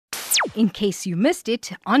in case you missed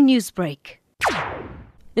it on Newsbreak.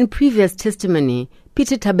 In previous testimony,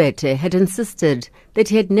 Peter Thabethe had insisted that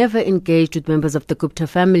he had never engaged with members of the Gupta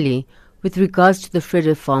family with regards to the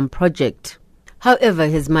Vrede Farm Project. However,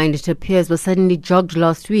 his mind, it appears, was suddenly jogged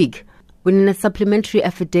last week when in a supplementary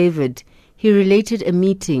affidavit he related a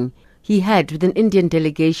meeting he had with an Indian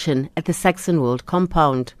delegation at the Saxonwold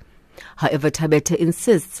compound. However, Thabethe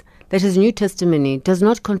insists that his new testimony does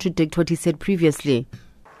not contradict what he said previously.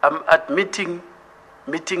 I'm admitting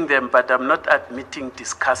meeting them, but I'm not admitting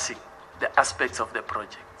discussing the aspects of the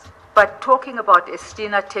project. But talking about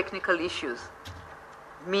Estina technical issues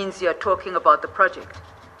means you're talking about the project.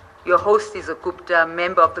 Your host is a Gupta,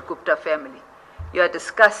 member of the Gupta family. You are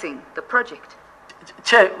discussing the project.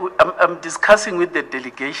 Chair, I'm discussing with the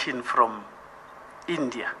delegation from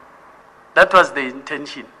India. That was the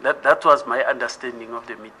intention. That was my understanding of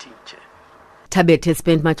the meeting, Chair. Thabethe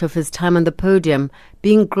spent much of his time on the podium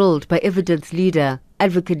being grilled by evidence leader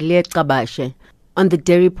Advocate Vrede Dairy on the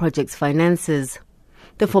dairy project's finances.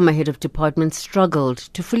 The former head of department struggled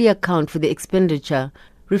to fully account for the expenditure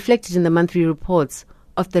reflected in the monthly reports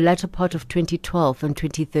of the latter part of 2012 and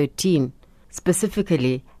 2013.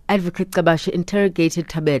 Specifically, Advocate Dairy interrogated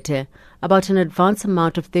Thabethe about an advance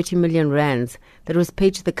amount of 30 million rands that was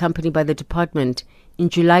paid to the company by the department in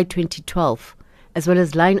July 2012, as well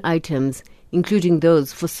as line items including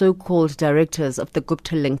those for so-called directors of the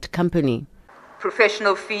Gupta-linked company.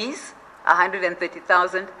 Professional fees,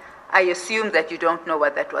 130,000. I assume that you don't know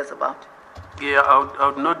what that was about. Yeah, I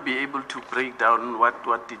would not be able to break down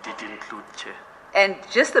what did it include, Chair. And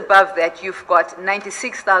just above that, you've got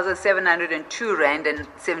 96,702 rand and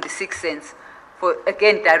 76 cents for,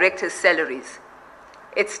 again, directors' salaries.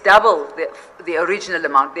 It's double the original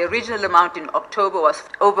amount. The original amount in October was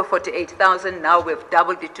over 48,000. Now we've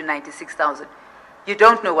doubled it to 96,000. You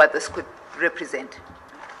don't know what this could represent.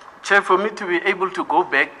 Chair, for me to be able to go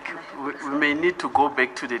back, we may need to go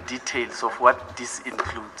back to the details of what this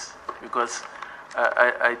includes, because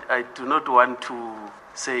I do not want to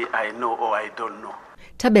say I know or I don't know.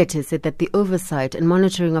 Thabethe said that the oversight and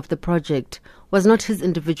monitoring of the project was not his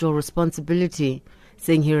individual responsibility,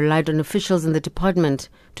 saying he relied on officials in the department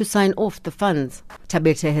to sign off the funds.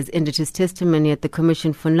 Thabethe has ended his testimony at the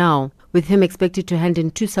commission for now, with him expected to hand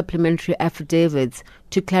in 2 supplementary affidavits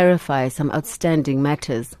to clarify some outstanding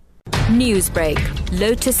matters. Newsbreak,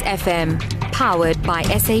 Lotus FM, powered by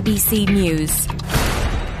SABC News.